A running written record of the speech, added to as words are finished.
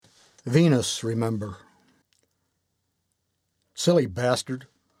Venus, remember. Silly bastard,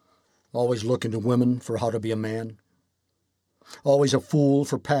 always looking to women for how to be a man. Always a fool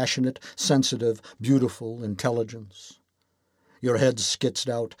for passionate, sensitive, beautiful intelligence. Your head skitzed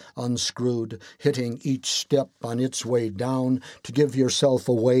out, unscrewed, hitting each step on its way down to give yourself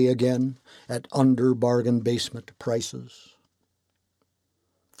away again at under-bargain basement prices.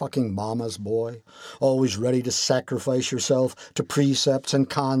 Fucking mama's boy, always ready to sacrifice yourself to precepts and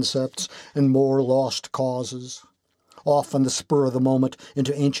concepts and more lost causes. Off on the spur of the moment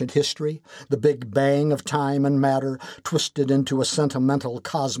into ancient history, the big bang of time and matter twisted into a sentimental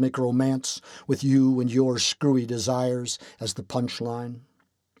cosmic romance with you and your screwy desires as the punchline.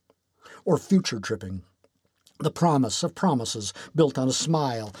 Or future tripping, the promise of promises built on a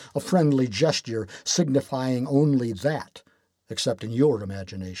smile, a friendly gesture signifying only that, except in your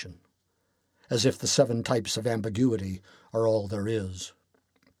imagination, as if the 7 types of ambiguity are all there is.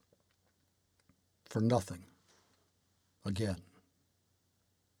 For nothing. Again.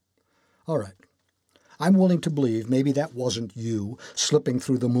 All right. I'm willing to believe maybe that wasn't you slipping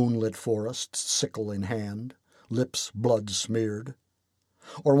through the moonlit forest, sickle in hand, lips blood-smeared,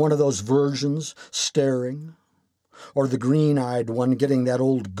 or one of those virgins staring, or the green-eyed one getting that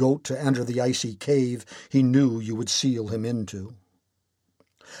old goat to enter the icy cave he knew you would seal him into.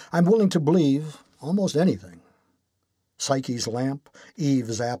 I'm willing to believe almost anything. Psyche's lamp,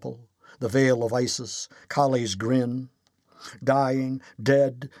 Eve's apple, the veil of Isis, Kali's grin, dying,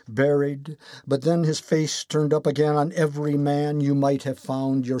 dead, buried, but then his face turned up again on every man you might have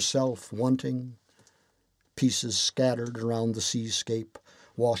found yourself wanting. Pieces scattered around the seascape,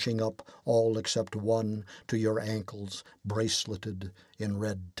 washing up all except one to your ankles, braceleted in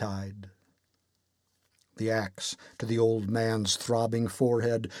red tide. The axe to the old man's throbbing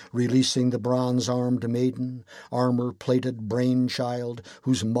forehead, releasing the bronze-armed maiden, armor-plated brainchild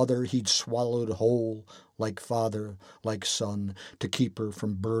whose mother he'd swallowed whole, like father, like son, to keep her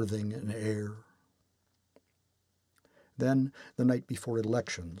from birthing an heir. Then, the night before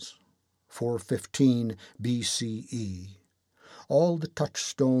elections, 415 BCE, all the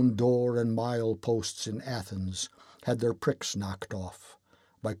touchstone door and mileposts in Athens had their pricks knocked off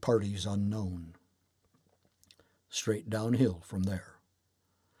by parties unknown. Straight downhill from there.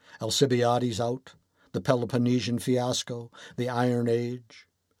 Alcibiades out, the Peloponnesian fiasco, the Iron Age,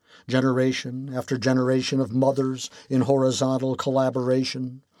 generation after generation of mothers in horizontal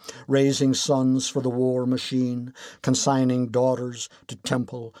collaboration, raising sons for the war machine, consigning daughters to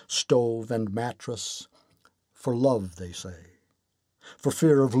temple, stove, and mattress, for love, they say. For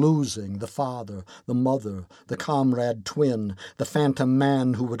fear of losing the father, the mother, the comrade twin, the phantom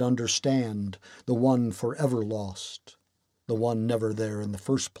man who would understand, the one forever lost, the one never there in the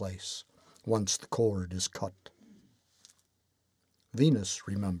first place, once the cord is cut. Venus,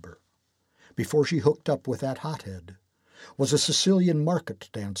 remember, before she hooked up with that hothead, was a Sicilian market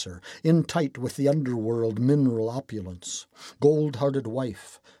dancer, in tight with the underworld mineral opulence, gold-hearted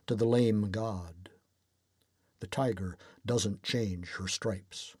wife to the lame god. The tiger doesn't change her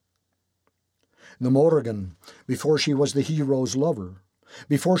stripes. The Morrigan, before she was the hero's lover,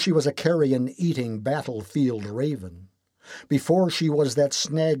 before she was a carrion-eating battlefield raven, before she was that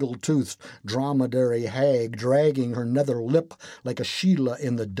snaggle-toothed dromedary hag dragging her nether lip like a Sheila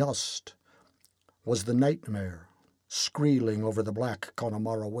in the dust, was the nightmare, screeling over the black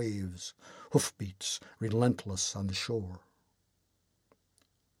Connemara waves, hoofbeats relentless on the shore.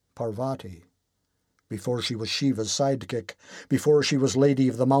 Parvati, before she was Shiva's sidekick, before she was Lady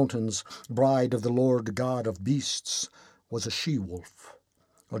of the Mountains, bride of the Lord God of Beasts, was a she-wolf,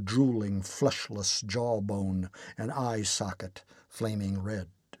 a drooling, fleshless jawbone, an eye socket flaming red.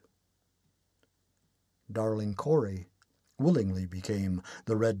 Darling Corey willingly became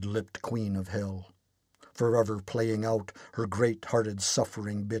the red-lipped queen of hell, forever playing out her great-hearted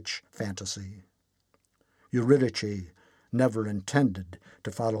suffering bitch fantasy. Eurydice never intended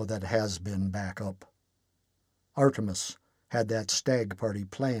to follow that has-been back up. Artemis had that stag party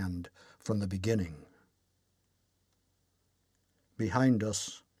planned from the beginning. Behind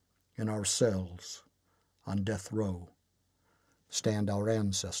us, in our cells, on death row, stand our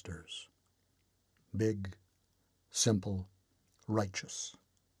ancestors. Big, simple, righteous,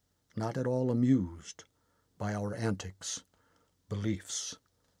 not at all amused by our antics, beliefs,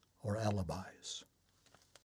 or alibis.